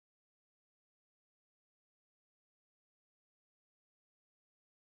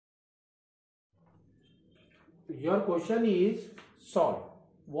your question is solve.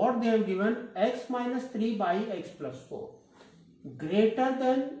 What they have given, x minus 3 by x plus 4 greater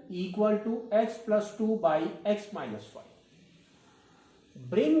than equal to x plus 2 by x minus 5.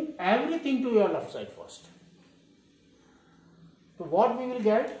 Bring everything to your left side first. So what we will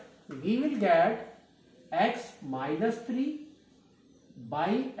get? We will get x minus 3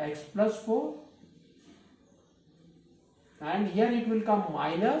 by x plus 4, and here it will come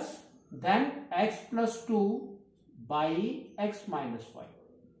minus, then x plus 2 by x minus 5.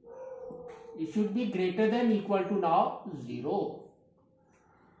 It should be greater than equal to now 0.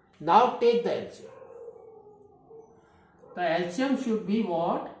 Now take the LCM. The LCM should be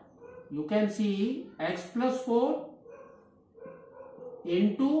what? You can see x plus 4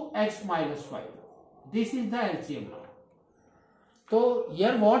 into x minus 5. This is the LCM now. So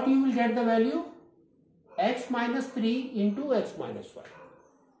here what you will get the value? X minus 3 into x minus 5.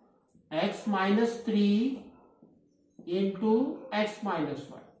 X minus 3 into x minus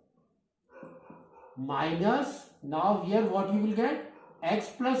 5. Minus, now here what you will get? X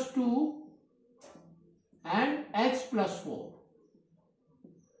plus 2 and x plus 4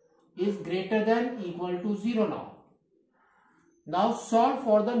 is greater than equal to 0 now. Now solve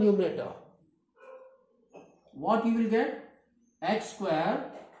for the numerator. What you will get? X square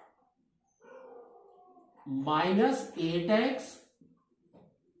minus 8x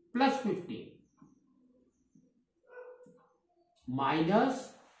plus 15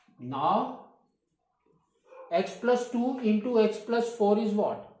 minus, now x plus 2 into x plus 4 is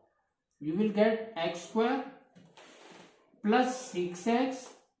what? You will get x square plus 6x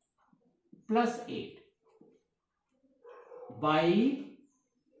plus 8 by,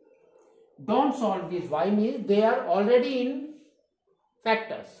 don't solve this, why means they are already in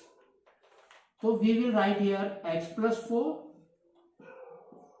factors. So we will write here x plus 4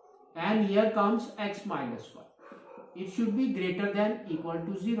 and here comes x minus 5. It should be greater than equal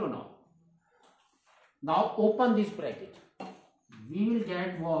to 0 now. Now open this bracket. We will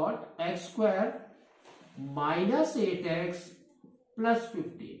get what? X square minus 8x plus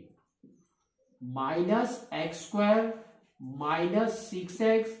 15 minus x square minus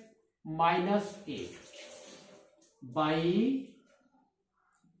 6x minus 8 by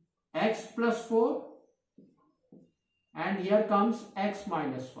x plus 4, and here comes x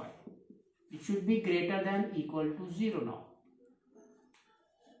minus 5. It should be greater than equal to 0 now.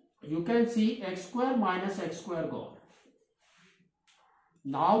 You can see x square minus x square gone.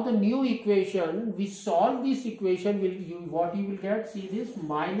 Now the new equation, we solve this equation, what you will get? See this,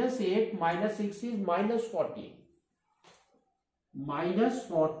 minus 8 minus 6 is minus 14. Minus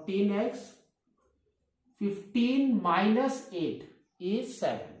 14x, 15 minus 8 is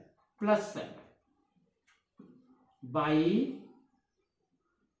 7 plus 7 by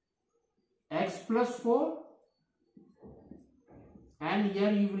x plus 4, and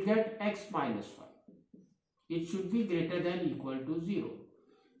here you will get x minus 5. It should be greater than equal to 0.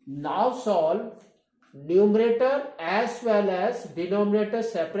 Now solve numerator as well as denominator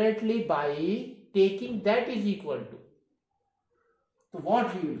separately by taking that is equal to. So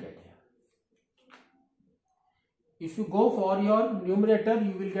what you will get here? If you go for your numerator,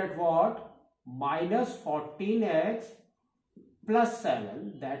 you will get what? Minus 14x plus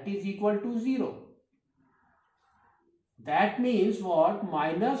 7, that is equal to 0. That means what?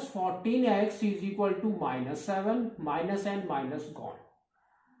 Minus 14x is equal to minus 7, minus and minus gone.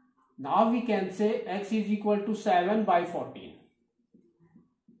 Now we can say x is equal to 7 by 14.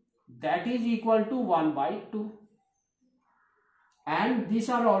 That is equal to 1 by 2. And these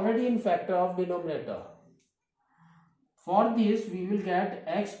are already in factor of denominator. For this we will get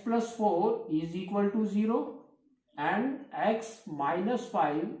x plus 4 is equal to 0 and x minus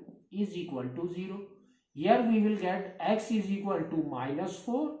 5 is equal to 0. Here we will get x is equal to minus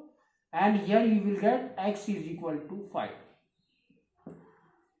 4 and here you will get x is equal to 5.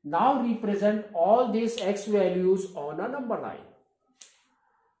 Now represent all these x values on a number line.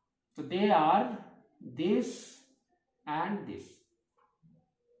 So they are this and this.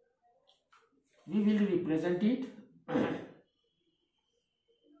 We will represent it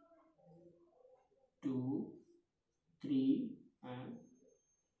 2, 3 and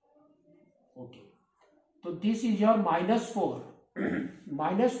okay. So this is your minus 4.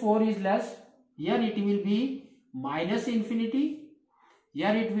 Minus 4 is less. Here it will be minus infinity.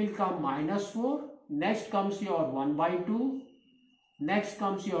 Here it will come minus 4. Next comes your 1 by 2. Next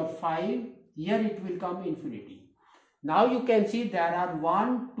comes your 5. Here it will come infinity. Now you can see there are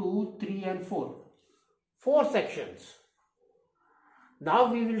 1, 2, 3 and 4. 4 sections. Now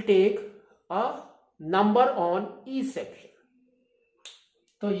we will take a number on each section.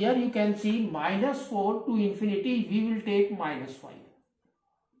 So here you can see -4 to infinity, we will take -5.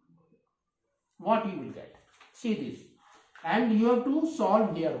 What you will get? See this. And you have to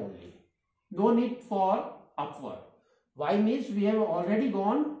solve here only. No need for upward. Why means we have already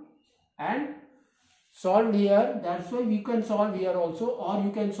gone and solved here. That's why we can solve here also, or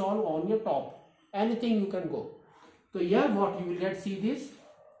you can solve on your top. Anything you can go. So here what you will get, see this,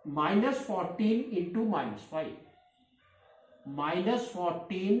 -14 into -5.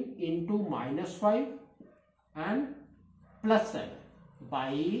 -14 into -5 and +7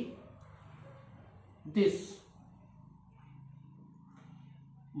 by this.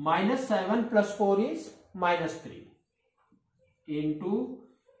 -7 plus 4 is -3 into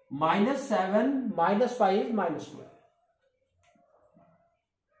 -7 minus 5 is -12.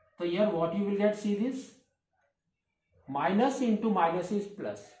 So here what you will get, see this, minus into minus is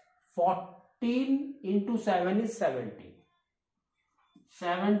plus. 14 into 7 is 70.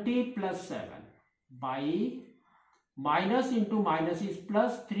 70 plus 7 by minus into minus is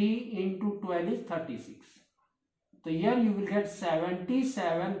plus, 3 into 12 is 36. So here you will get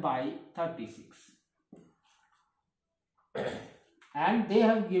 77 by 36. And they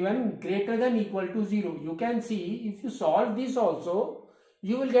have given greater than equal to 0. You can see if you solve this also,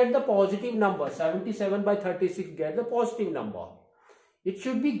 you will get the positive number. 77 by 36 get the positive number. It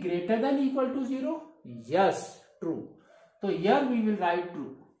should be greater than equal to 0. Yes, true. So here we will write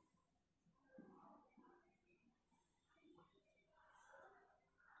true.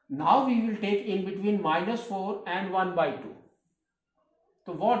 Now we will take in between -4 and 1 by 2.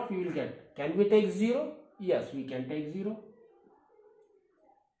 So what we will get? Can we take 0? Yes, we can take 0.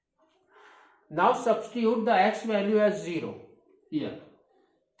 Now substitute the x value as 0 here.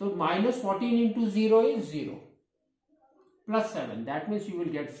 So -14 into 0 is 0. Plus 7. That means you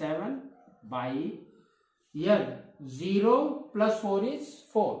will get 7 by here. 0 plus 4 is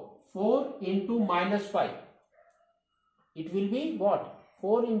 4. 4 into -5. It will be what?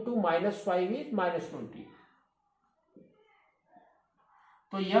 4 into -5 is -20.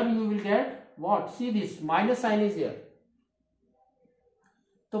 So here you will get what? See this, minus sign is here.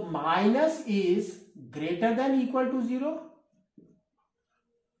 So minus is greater than equal to 0.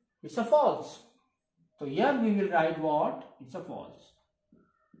 It's a false. So here we will write what? It's a false.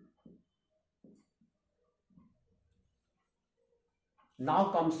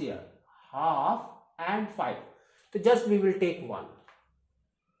 Now comes here half and 5. So just we will take 1.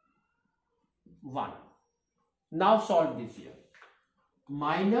 1. Now solve this here.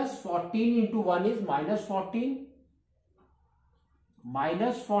 -14 into 1 is -14.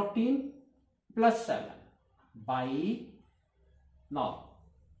 -14 plus 7 by, now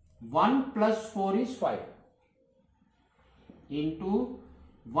 1 plus 4 is 5 into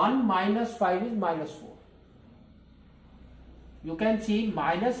 1 minus 5 is -4. You can see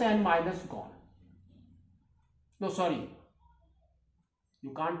minus and minus gone. No, sorry.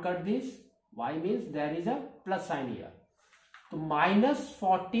 You can't cut this. Why? Means there is a plus sign here. So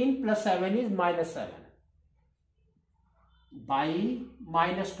 -14 plus 7 is -7 by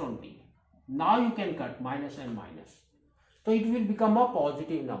 -20. Now you can cut minus and minus. So it will become a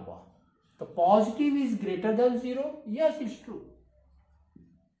positive number. The positive is greater than 0. Yes, it's true.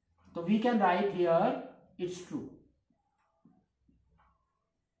 So we can write here it's true.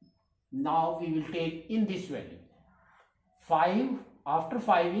 Now we will take in this value. 5 after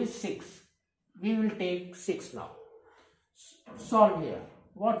 5 is 6. We will take 6 now. Solve here.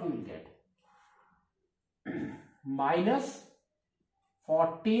 What we will get?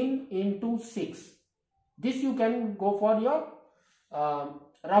 -14 into 6. This you can go for your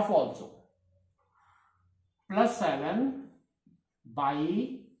rough also. Plus 7 by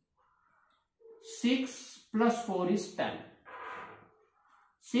 6 plus 4 is 10.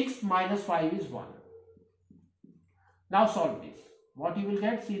 6 minus 5 is 1. Now solve this. What you will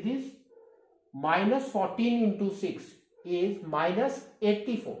get? See this. -14 into 6 is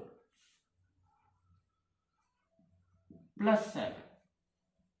 -84 plus 7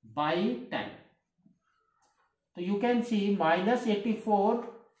 by 10. So you can see -84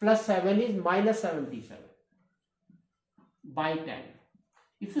 plus 7 is -77 by 10.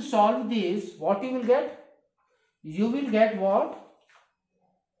 If you solve this, what you will get? You will get what?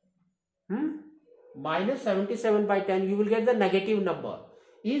 -77 by 10. You will get the negative number.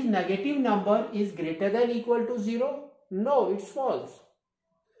 Is negative number is greater than equal to 0? No, it's false.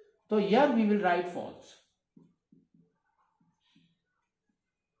 So here we will write false.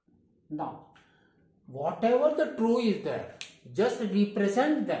 Now, whatever the true is there, just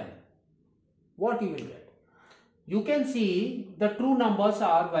represent them. What you will get? You can see the true numbers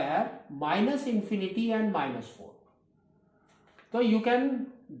are where? -infinity and -4. So you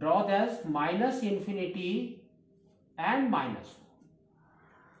can draw as minus infinity and minus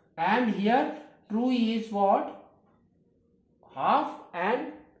 4. And here true is what? Half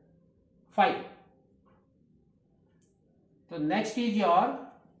and 5. So next is your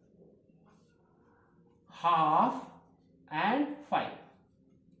half and 5.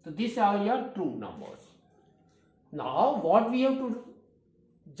 So these are your true numbers. Now what we have to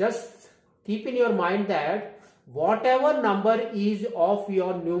just keep in your mind that whatever number is of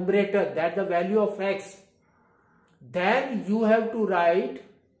your numerator, that the value of x, then you have to write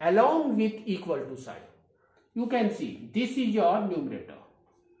along with equal to sign. You can see this is your numerator,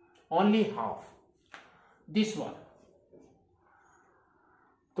 only half, this one.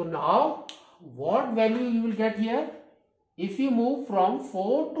 So now what value you will get here? If you move from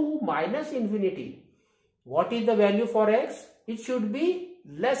 4 to minus infinity, what is the value for x? It should be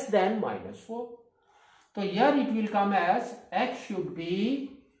less than minus 4. So here it will come as x should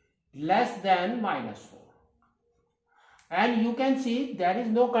be less than minus 4. And you can see there is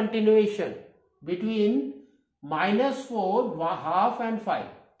no continuation between minus 4, half and 5.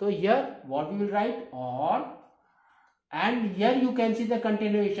 So here what we will write? Or. And here you can see the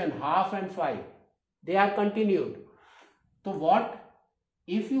continuation, half and 5. They are continued. So what?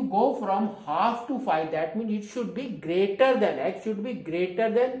 If you go from half to 5, that means it should be greater than, x should be greater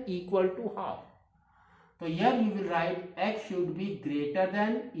than equal to half. So here you will write x should be greater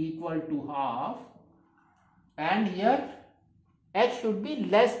than equal to half. And here x should be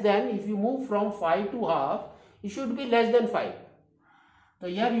less than, if you move from 5 to half, it should be less than 5. So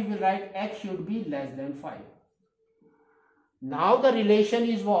here you will write x should be less than 5. Now the relation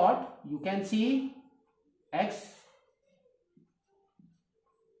is what? You can see x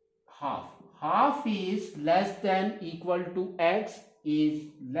half. Half is less than equal to x is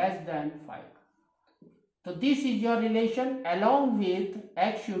less than 5. So this is your relation along with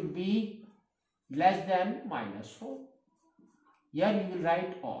x should be less than minus 4. Here you will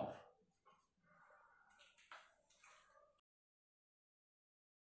write or.